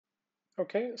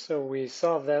Okay, so we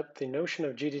saw that the notion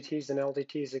of GDTs and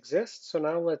LDTs exists. So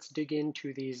now let's dig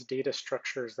into these data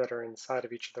structures that are inside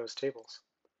of each of those tables.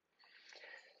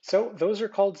 So those are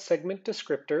called segment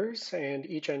descriptors, and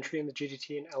each entry in the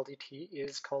GDT and LDT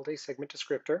is called a segment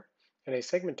descriptor, and a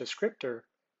segment descriptor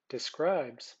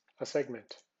describes a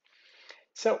segment.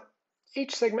 So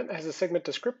each segment has a segment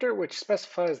descriptor which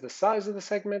specifies the size of the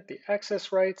segment, the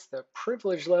access rights, the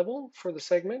privilege level for the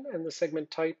segment, and the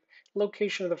segment type,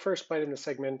 location of the first byte in the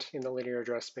segment in the linear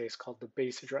address space called the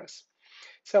base address.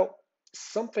 So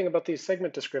something about these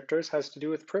segment descriptors has to do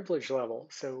with privilege level,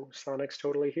 so Sonic's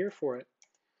totally here for it.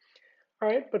 All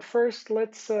right, but first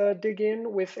let's dig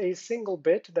in with a single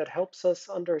bit that helps us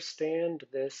understand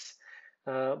this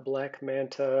Black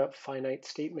Manta finite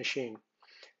state machine.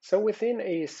 So within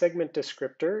a segment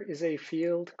descriptor is a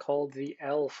field called the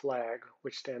L flag,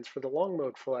 which stands for the long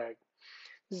mode flag.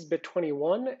 This is bit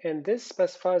 21, and this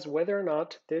specifies whether or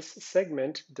not this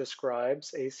segment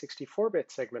describes a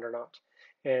 64-bit segment or not.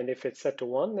 And if it's set to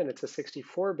 1, then it's a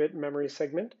 64-bit memory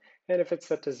segment, and if it's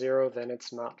set to 0, then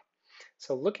it's not.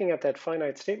 So looking at that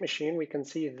finite state machine, we can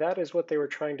see that is what they were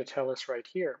trying to tell us right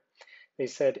here. They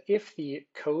said if the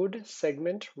code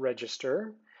segment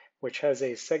register, which has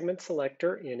a segment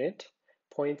selector in it,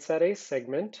 points at a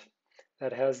segment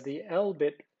that has the L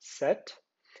bit set,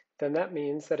 then that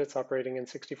means that it's operating in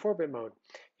 64-bit mode.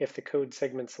 If the code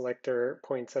segment selector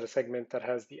points at a segment that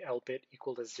has the L bit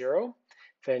equal to 0,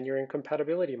 then you're in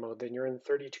compatibility mode, then you're in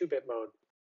 32-bit mode.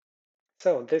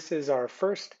 So this is our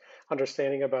first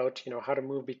understanding about how to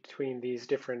move between these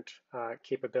different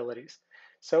capabilities.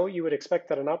 So you would expect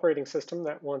that an operating system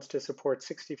that wants to support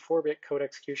 64-bit code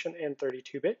execution and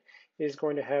 32-bit is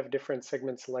going to have different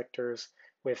segment selectors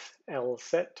with L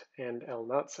set and L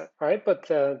not set. All right, but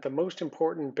the most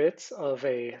important bits of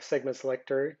a segment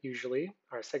selector usually,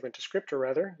 or segment descriptor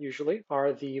rather, usually,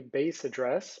 are the base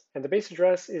address. And the base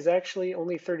address is actually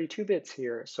only 32 bits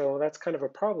here. So that's kind of a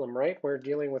problem, right? We're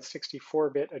dealing with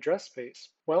 64-bit address space.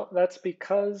 Well, that's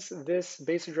because this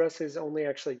base address is only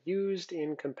actually used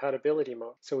in compatibility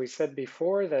mode. So we said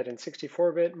before that in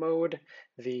 64-bit mode,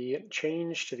 the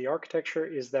change to the architecture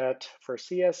is that for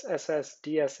CS, SS,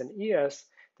 DS, and ES,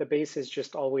 the base is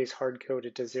just always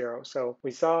hard-coded to 0. So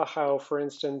we saw how, for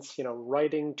instance,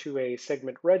 writing to a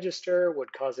segment register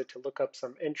would cause it to look up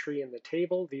some entry in the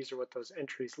table. These are what those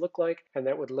entries look like, and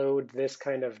that would load this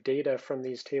kind of data from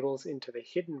these tables into the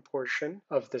hidden portion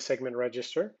of the segment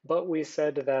register. But we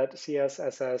said that CS,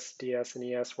 SS, DS,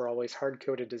 and ES were always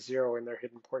hard-coded to 0 in their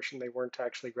hidden portion. They weren't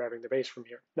actually grabbing the base from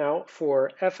here. Now, for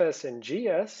FS and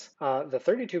GS, the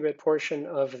 32-bit portion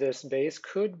of this base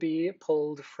could be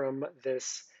pulled from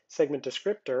this segment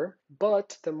descriptor,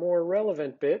 but the more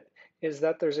relevant bit is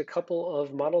that there's a couple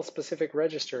of model-specific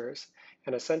registers,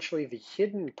 and essentially the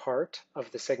hidden part of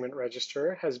the segment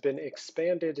register has been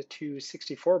expanded to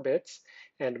 64 bits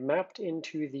and mapped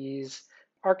into these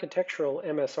architectural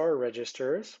MSR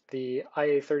registers, the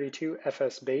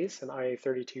IA32FS base and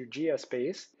IA32GS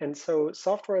base. And so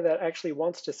software that actually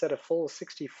wants to set a full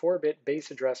 64-bit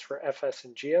base address for FS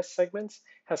and GS segments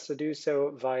has to do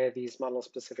so via these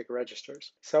model-specific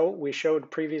registers. So we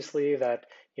showed previously that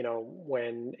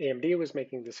when AMD was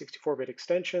making the 64-bit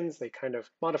extensions, they kind of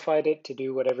modified it to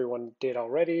do what everyone did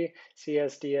already.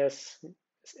 CS, DS,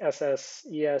 SS,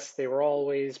 ES, they were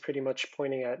always pretty much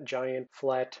pointing at giant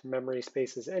flat memory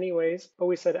spaces anyways, but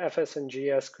we said FS and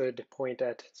GS could point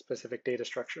at specific data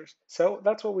structures. So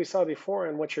that's what we saw before,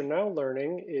 and what you're now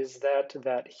learning is that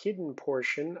that hidden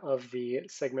portion of the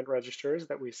segment registers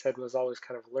that we said was always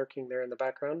kind of lurking there in the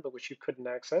background, but which you couldn't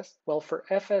access. Well, for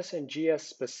FS and GS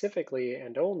specifically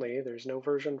and only, there's no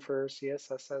version for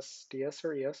CS, SS, DS,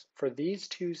 or ES. For these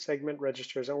two segment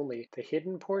registers only, the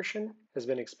hidden portion has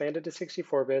been expanded to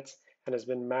 64 bits and has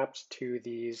been mapped to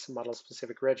these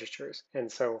model-specific registers.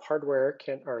 And so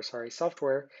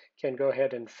software can go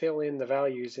ahead and fill in the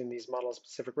values in these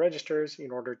model-specific registers in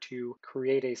order to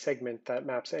create a segment that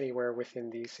maps anywhere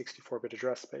within the 64-bit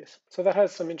address space. So that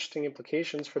has some interesting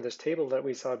implications for this table that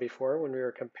we saw before when we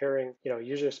were comparing,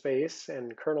 user space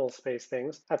and kernel space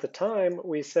things. At the time,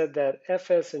 we said that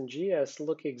FS and GS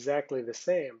look exactly the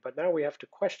same, but now we have to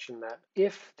question that.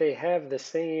 If they have the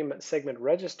same segment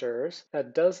registers,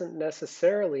 that doesn't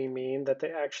necessarily mean that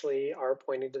they actually are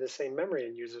pointing to the same memory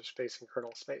in user space and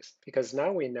kernel space, because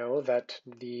now we know that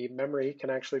the memory can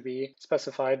actually be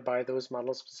specified by those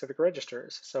model-specific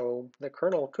registers. So the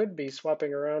kernel could be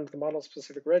swapping around the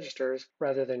model-specific registers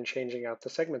rather than changing out the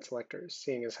segment selectors,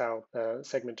 seeing as how the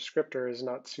segment descriptor is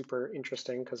not super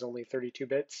interesting because only 32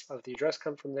 bits of the address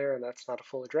come from there, and that's not a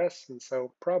full address, and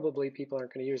so probably people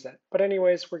aren't going to use that. But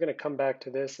anyways, we're going to come back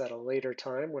to this at a later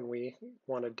time when we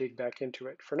want to dig back into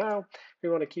it. For now, we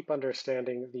want to keep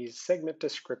understanding these segment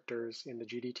descriptors in the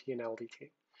GDT and LDT.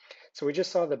 So we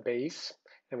just saw the base,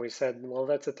 and we said, well,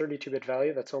 that's a 32-bit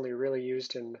value that's only really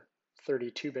used in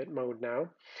 32-bit mode now.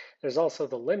 There's also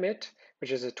the limit,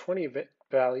 which is a 20-bit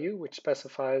value, which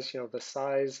specifies, the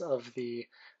size of the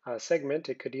segment.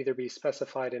 It could either be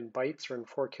specified in bytes or in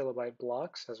 4 kilobyte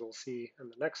blocks, as we'll see in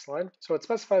the next slide. So it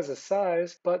specifies a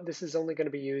size, but this is only going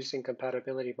to be used in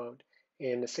compatibility mode.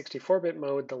 In 64-bit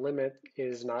mode, the limit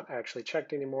is not actually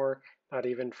checked anymore, not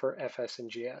even for FS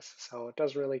and GS. So it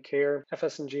doesn't really care.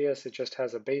 FS and GS, it just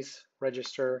has a base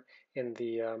register in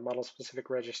the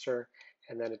model-specific register,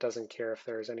 and then it doesn't care if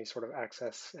there's any sort of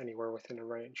access anywhere within a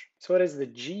range. So it is the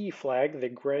G flag, the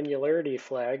granularity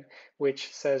flag,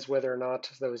 which says whether or not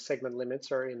those segment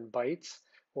limits are in bytes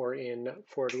or in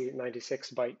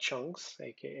 4096 byte chunks,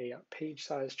 aka a page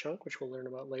size chunk, which we'll learn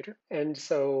about later. And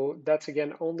so that's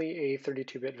again only a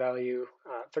 32-bit value,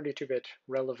 32-bit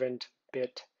relevant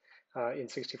bit in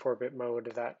 64-bit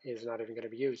mode that is not even going to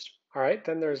be used. All right,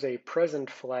 then there's a present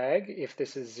flag. If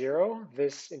this is 0,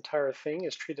 this entire thing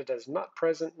is treated as not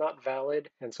present, not valid,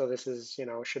 and so this is,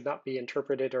 should not be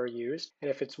interpreted or used. And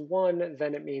if it's 1,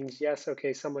 then it means, yes,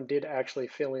 okay, someone did actually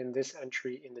fill in this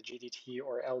entry in the GDT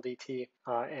or LDT,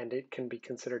 and it can be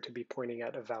considered to be pointing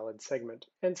at a valid segment.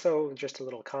 And so just a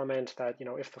little comment that,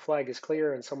 if the flag is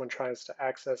clear and someone tries to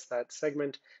access that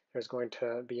segment, there's going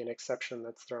to be an exception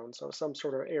that's thrown. So some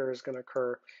sort of error is going to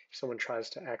occur if someone tries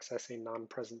to access a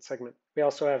non-present segment. We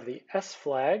also have the S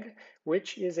flag,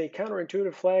 which is a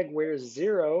counterintuitive flag where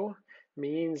 0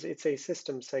 means it's a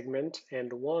system segment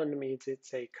and 1 means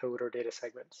it's a code or data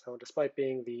segment. So despite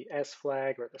being the S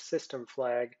flag or the system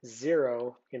flag,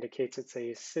 0 indicates it's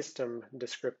a system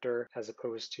descriptor as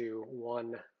opposed to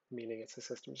 1 meaning it's a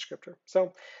system descriptor.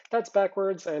 So that's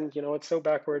backwards, and it's so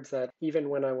backwards that even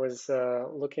when I was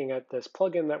looking at this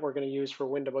plugin that we're going to use for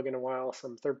WinDebug in a while,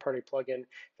 some third-party plugin,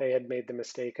 they had made the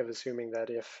mistake of assuming that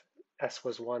if S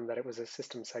was 1, that it was a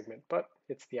system segment, but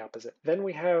it's the opposite. Then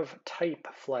we have type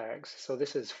flags. So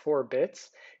this is 4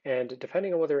 bits, and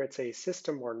depending on whether it's a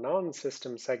system or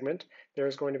non-system segment,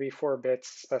 there's going to be 4 bits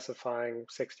specifying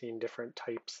 16 different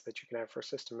types that you can have for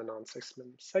system and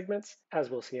non-system segments,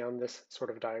 as we'll see on this sort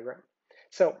of diagram.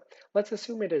 So let's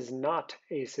assume it is not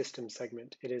a system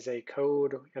segment. It is a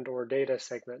code and or data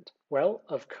segment. Well,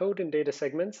 of code and data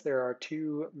segments, there are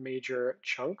 2 major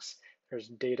chunks. There's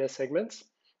data segments,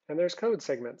 and there's code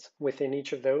segments. Within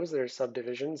each of those, there's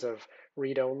subdivisions of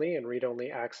read-only and read-only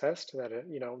accessed that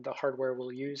the hardware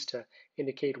will use to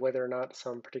indicate whether or not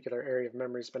some particular area of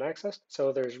memory has been accessed.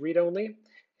 So there's read-only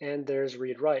and there's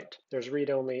read-write. There's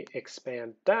read-only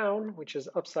expand down, which is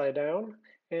upside down,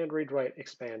 and read-write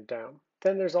expand down.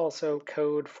 Then there's also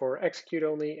code for execute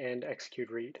only and execute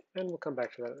read, and we'll come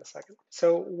back to that in a second.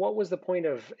 So what was the point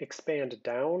of expand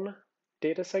down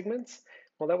data segments?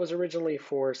 Well, that was originally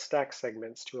for stack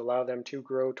segments to allow them to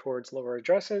grow towards lower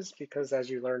addresses because, as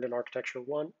you learned in Architecture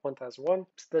 1001,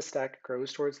 the stack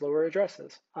grows towards lower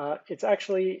addresses. It's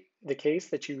actually the case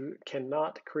that you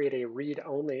cannot create a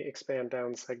read-only expand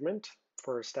down segment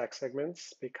for stack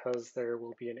segments because there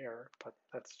will be an error, but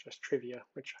that's just trivia,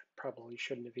 which I probably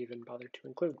shouldn't have even bothered to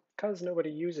include because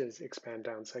nobody uses expand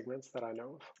down segments that I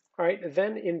know of. All right,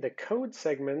 then in the code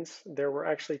segments, there were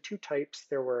actually 2 types.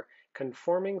 There were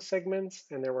conforming segments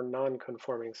and there were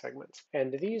non-conforming segments.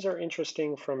 And these are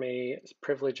interesting from a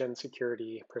privilege and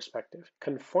security perspective.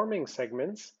 Conforming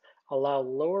segments allow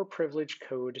lower privilege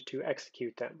code to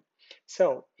execute them.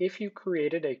 So if you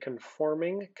created a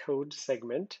conforming code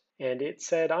segment and it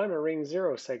said, I'm a ring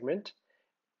 0 segment,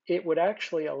 it would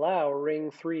actually allow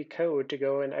ring 3 code to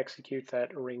go and execute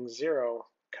that ring 0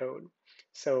 code.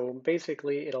 So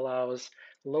basically it allows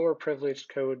lower privileged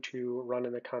code to run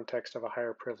in the context of a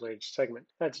higher privileged segment.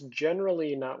 That's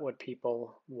generally not what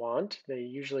people want. They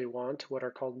usually want what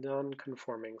are called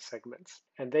non-conforming segments.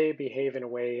 And they behave in a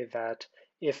way that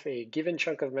if a given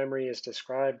chunk of memory is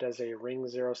described as a ring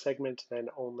 0 segment, then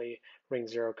only ring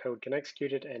 0 code can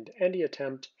execute it, and any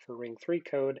attempt for ring 3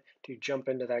 code to jump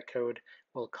into that code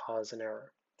will cause an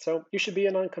error. So you should be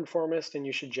a nonconformist and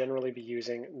you should generally be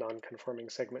using nonconforming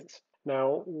segments.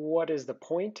 Now, what is the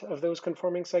point of those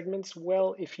conforming segments?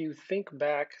 Well, if you think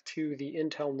back to the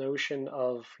Intel notion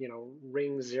of,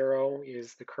 ring 0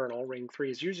 is the kernel, ring 3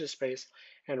 is user space,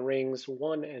 and rings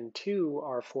 1 and 2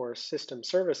 are for system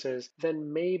services,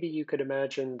 then maybe you could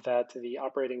imagine that the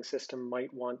operating system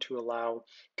might want to allow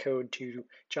code to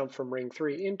jump from ring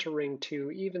 3 into ring 2,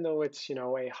 even though it's,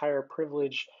 a higher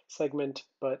privilege segment,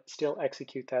 but still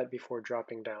execute that before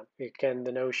dropping down. Again,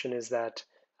 the notion is that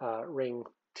ring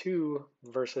 2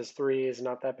 versus 3 is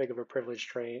not that big of a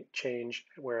privilege change,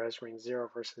 whereas ring 0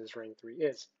 versus ring 3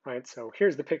 is, right? So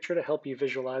here's the picture to help you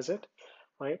visualize it,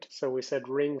 right? So we said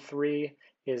ring 3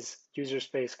 is user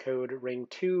space code, ring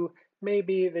 2,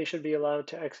 maybe they should be allowed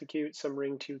to execute some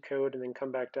ring 2 code and then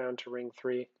come back down to ring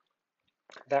 3.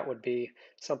 That would be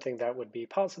something that would be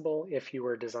possible if you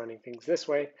were designing things this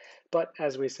way. But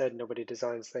as we said, nobody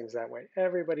designs things that way.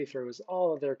 Everybody throws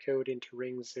all of their code into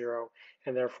ring 0,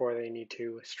 and therefore they need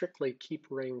to strictly keep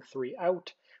ring 3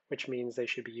 out, which means they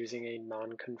should be using a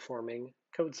non-conforming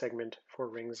code segment for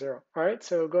ring 0. All right,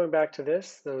 so going back to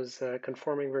this, those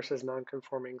conforming versus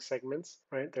non-conforming segments,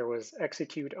 right? There was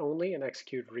execute only and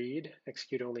execute read,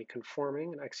 execute only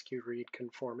conforming and execute read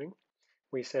conforming.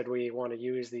 We said we want to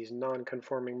use these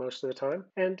non-conforming most of the time.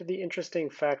 And the interesting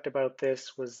fact about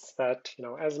this was that,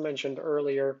 as mentioned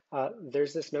earlier,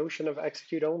 there's this notion of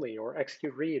execute only or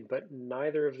execute read, but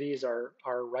neither of these are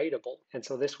writable. And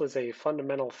so this was a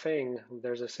fundamental thing.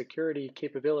 There's a security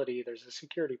capability, there's a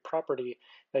security property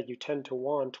that you tend to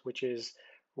want, which is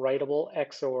writable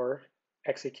XOR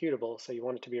executable. So you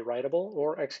want it to be writable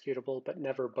or executable, but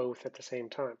never both at the same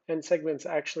time. And segments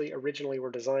actually originally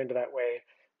were designed that way,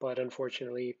 but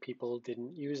unfortunately people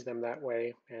didn't use them that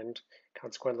way, and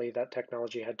consequently that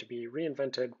technology had to be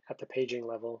reinvented at the paging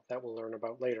level that we'll learn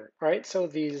about later. All right, so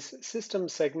these system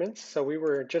segments, so we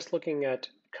were just looking at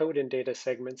code and data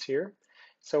segments here.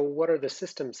 So what are the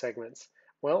system segments?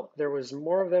 Well, there was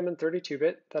more of them in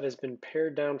 32-bit that has been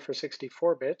pared down for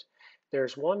 64-bit.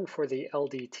 There's one for the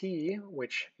LDT,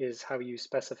 which is how you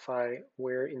specify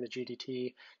where in the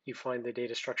GDT you find the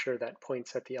data structure that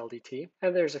points at the LDT.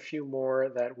 And there's a few more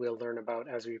that we'll learn about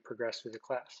as we progress through the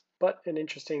class. But an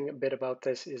interesting bit about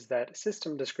this is that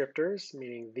system descriptors,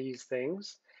 meaning these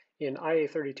things, in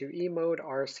IA32E mode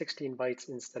are 16 bytes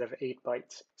instead of 8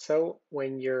 bytes. So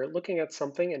when you're looking at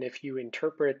something, and if you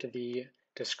interpret the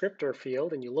descriptor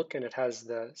field and you look and it has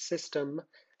the system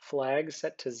flag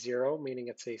set to 0, meaning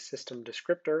it's a system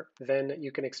descriptor, then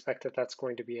you can expect that that's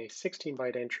going to be a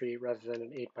 16-byte entry rather than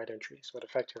an 8-byte entry. So it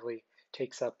effectively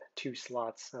takes up 2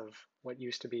 slots of what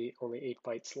used to be only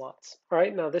 8-byte slots. All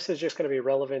right, now this is just going to be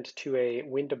relevant to a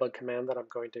WinDebug command that I'm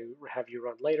going to have you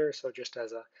run later, so just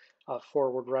as a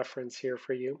forward reference here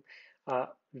for you.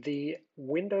 The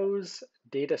Windows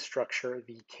data structure,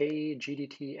 the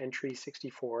KGDT entry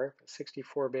 64,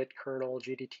 64-bit kernel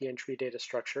GDT entry data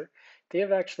structure, they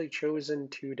have actually chosen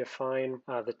to define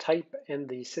the type and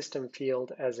the system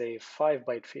field as a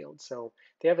 5-byte field. So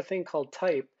they have a thing called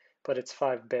type, but it's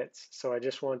 5 bits. So I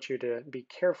just want you to be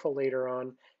careful later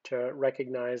on to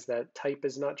recognize that type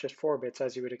is not just 4 bits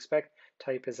as you would expect.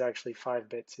 Type is actually 5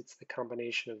 bits. It's the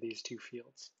combination of these two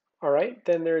fields. All right,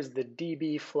 then there's the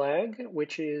DB flag,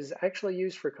 which is actually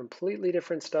used for completely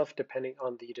different stuff depending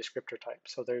on the descriptor type.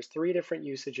 So there's 3 different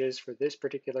usages for this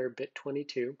particular bit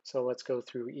 22. So let's go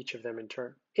through each of them in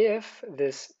turn. If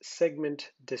this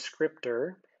segment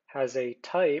descriptor has a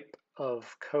type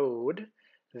of code,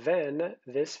 then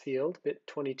this field, bit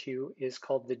 22, is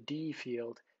called the D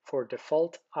field for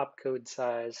default opcode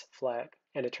size flag.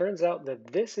 And it turns out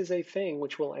that this is a thing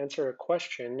which will answer a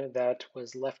question that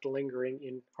was left lingering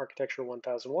in Architecture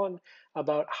 1001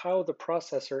 about how the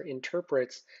processor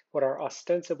interprets what are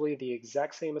ostensibly the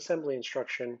exact same assembly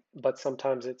instruction, but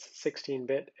sometimes it's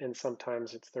 16-bit and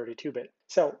sometimes it's 32-bit.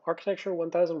 So Architecture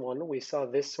 1001, we saw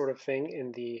this sort of thing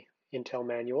in the Intel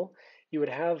manual. You would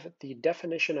have the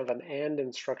definition of an AND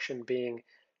instruction being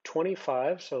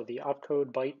 25, so the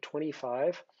opcode byte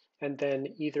 25, and then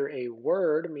either a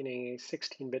word, meaning a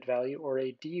 16-bit value, or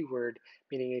a D word,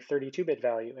 meaning a 32-bit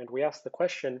value. And we ask the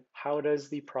question, how does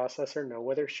the processor know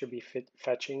whether it should be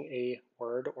fetching a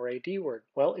word or a D word?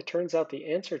 Well, it turns out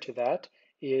the answer to that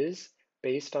is,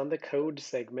 based on the code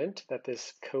segment that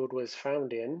this code was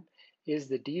found in, is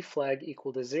the D flag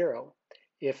equal to 0?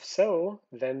 If so,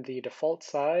 then the default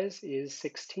size is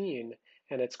 16,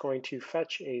 and it's going to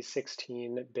fetch a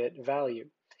 16-bit value.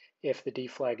 If the D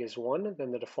flag is 1,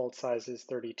 then the default size is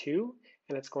 32,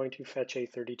 and it's going to fetch a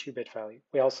 32-bit value.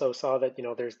 We also saw that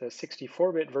there's the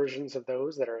 64-bit versions of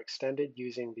those that are extended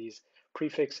using these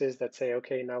prefixes that say,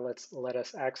 okay, now let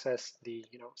us access the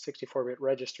 64-bit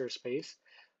register space.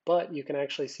 But you can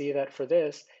actually see that for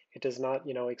this, it does not,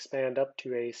 expand up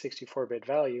to a 64-bit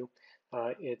value.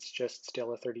 It's just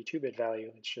still a 32-bit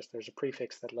value. It's just there's a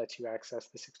prefix that lets you access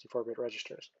the 64-bit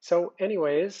registers. So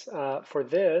anyways, for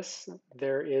this,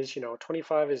 there is,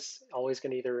 25 is always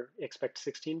going to either expect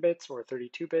 16 bits or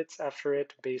 32 bits after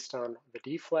it based on the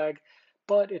D flag.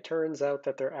 But it turns out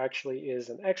that there actually is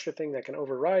an extra thing that can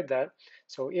override that.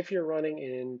 So if you're running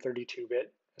in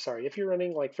 32-bit, sorry, if you're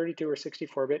running like 32 or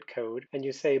 64-bit code and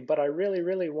you say, but I really,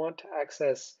 really want to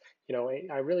access,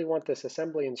 I really want this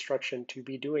assembly instruction to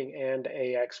be doing AND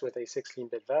AX with a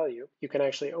 16-bit value, you can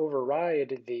actually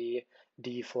override the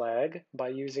D flag by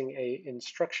using a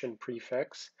instruction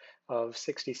prefix of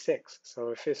 66. So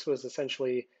if this was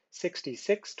essentially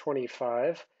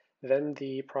 6625, then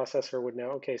the processor would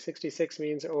know, okay, 66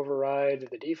 means override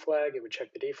the D flag. It would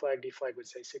check the D flag. D flag would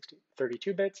say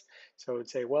 32 bits. So it would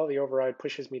say, well, the override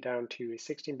pushes me down to a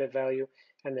 16-bit value,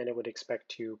 and then it would expect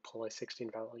to pull a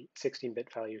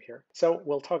 16-bit value here. So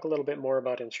we'll talk a little bit more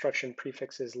about instruction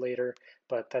prefixes later,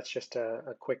 but that's just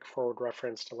a quick forward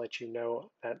reference to let you know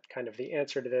that kind of the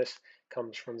answer to this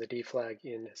comes from the D flag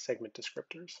in segment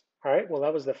descriptors. All right, well,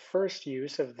 that was the first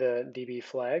use of the DB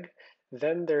flag.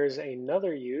 Then there's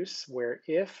another use where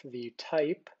if the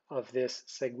type of this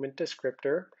segment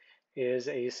descriptor is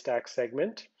a stack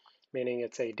segment, meaning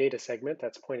it's a data segment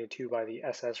that's pointed to by the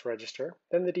SS register,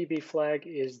 then the DB flag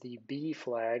is the B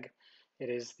flag. It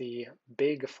is the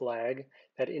big flag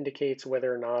that indicates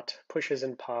whether or not pushes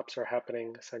and pops are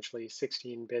happening essentially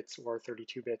 16 bits or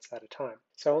 32 bits at a time.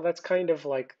 So that's kind of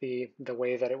like the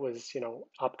way that it was,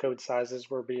 opcode sizes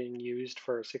were being used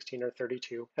for 16 or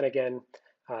 32. And again,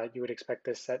 you would expect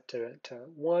this set to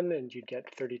 1 and you'd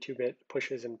get 32-bit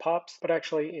pushes and pops, but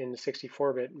actually in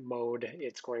 64-bit mode,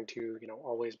 it's going to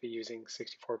always be using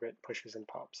 64-bit pushes and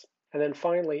pops. And then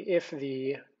finally, if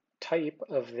the type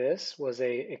of this was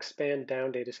a expand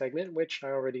down data segment, which I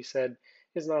already said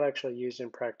is not actually used in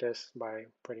practice by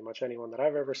pretty much anyone that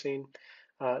I've ever seen,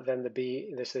 then the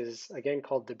B, this is again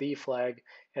called the B flag,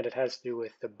 and it has to do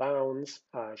with the bounds.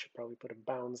 I should probably put a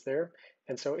bounds there.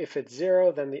 And so if it's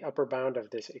 0, then the upper bound of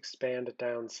this expand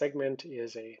down segment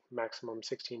is a maximum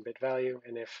 16-bit value.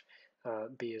 And if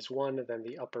B is 1, then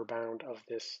the upper bound of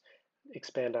this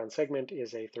expand down segment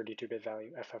is a 32-bit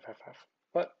value, FFFF.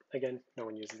 But again, no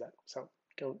one uses that, so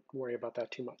don't worry about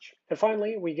that too much. And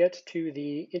finally, we get to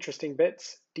the interesting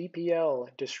bits, DPL,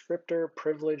 descriptor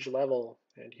privilege level.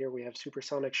 And here we have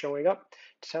supersonic showing up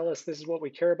to tell us this is what we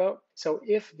care about. So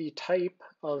if the type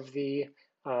of the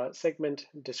segment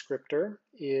descriptor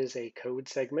is a code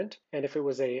segment, and if it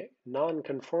was a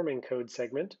non-conforming code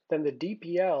segment, then the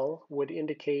DPL would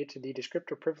indicate the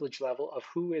descriptor privilege level of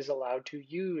who is allowed to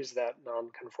use that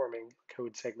non-conforming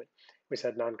code segment. We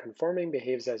said non-conforming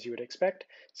behaves as you would expect,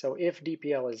 so if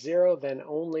DPL is 0, then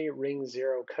only ring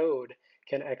 0 code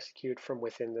can execute from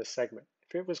within this segment.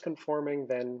 If it was conforming,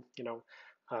 then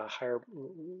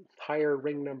higher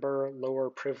ring number, lower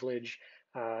privilege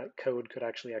code could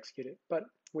actually execute it. But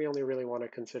we only really want to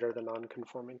consider the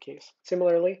non-conforming case.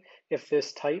 Similarly, if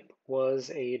this type was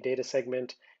a data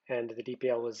segment and the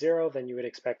DPL was 0, then you would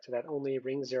expect that only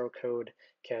ring 0 code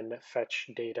can fetch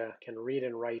data, can read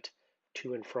and write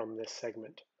to and from this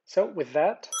segment. So with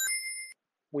that,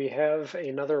 we have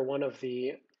another one of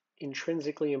the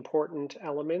intrinsically important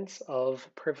elements of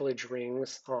privilege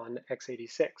rings on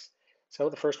x86. So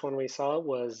the first one we saw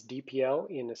was DPL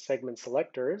in segment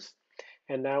selectors,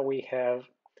 and now we have,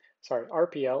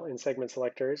 RPL in segment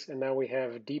selectors, and now we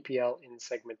have DPL in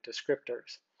segment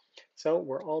descriptors. So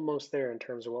we're almost there in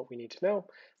terms of what we need to know,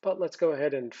 but let's go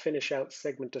ahead and finish out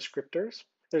segment descriptors.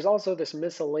 There's also this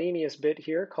miscellaneous bit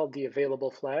here called the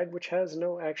available flag, which has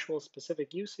no actual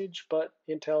specific usage, but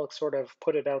Intel sort of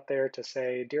put it out there to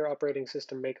say, dear operating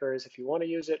system makers, if you want to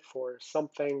use it for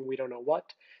something, we don't know what,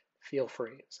 feel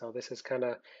free. So this is kind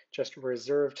of just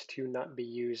reserved to not be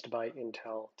used by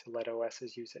Intel to let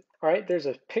OSs use it. All right, there's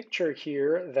a picture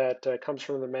here that comes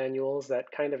from the manuals that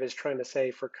kind of is trying to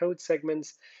say for code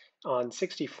segments on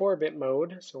 64-bit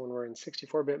mode, so when we're in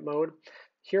 64-bit mode,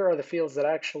 here are the fields that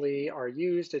actually are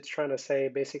used. It's trying to say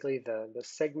basically the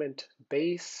segment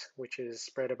base, which is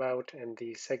spread about, and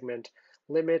the segment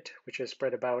limit, which is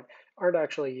spread about, aren't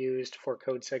actually used for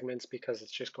code segments because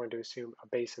it's just going to assume a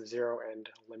base of 0 and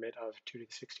a limit of 2 to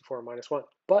the 64 minus 1.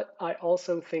 But I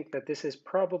also think that this is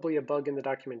probably a bug in the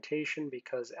documentation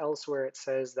because elsewhere it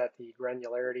says that the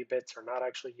granularity bits are not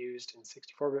actually used in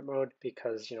 64-bit mode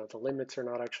because the limits are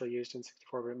not actually used in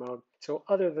 64-bit mode. So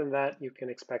other than that, you can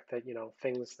expect that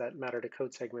things that matter to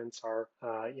code segments are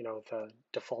the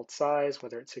default size,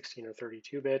 whether it's 16 or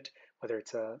 32-bit, whether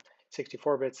it's a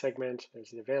 64-bit segment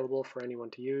is available for anyone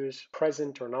to use,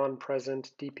 present or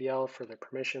non-present, DPL for the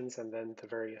permissions, and then the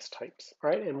various types. All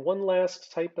right, and one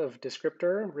last type of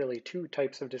descriptor, really two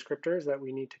types of descriptors that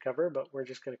we need to cover, but we're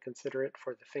just going to consider it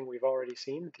for the thing we've already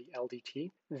seen, the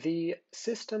LDT. The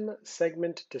system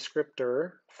segment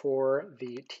descriptor for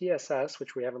the TSS,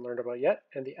 which we haven't learned about yet,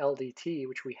 and the LDT,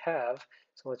 which we have,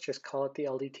 so let's just call it the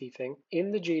LDT thing.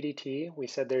 In the GDT, we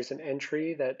said there's an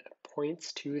entry that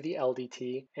points to the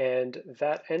LDT, and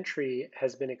that entry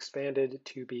has been expanded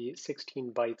to be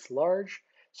 16 bytes large,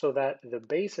 so that the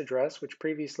base address, which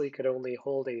previously could only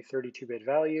hold a 32-bit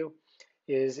value,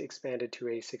 is expanded to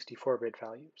a 64-bit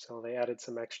value. So they added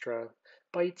some extra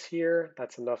bytes here.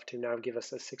 That's enough to now give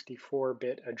us a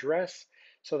 64-bit address.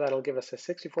 So that'll give us a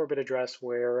 64-bit address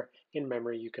where in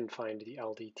memory you can find the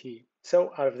LDT.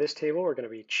 So out of this table, we're going to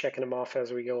be checking them off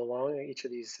as we go along, each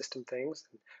of these system things.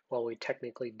 While we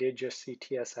technically did just see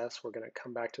TSS, we're going to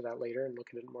come back to that later and look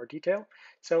at it in more detail.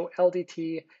 So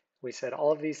LDT, we said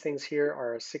all of these things here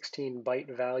are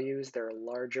 16-byte values. They're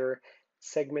larger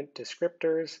segment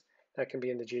descriptors that can be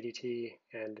in the GDT,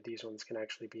 and these ones can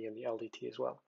actually be in the LDT as well.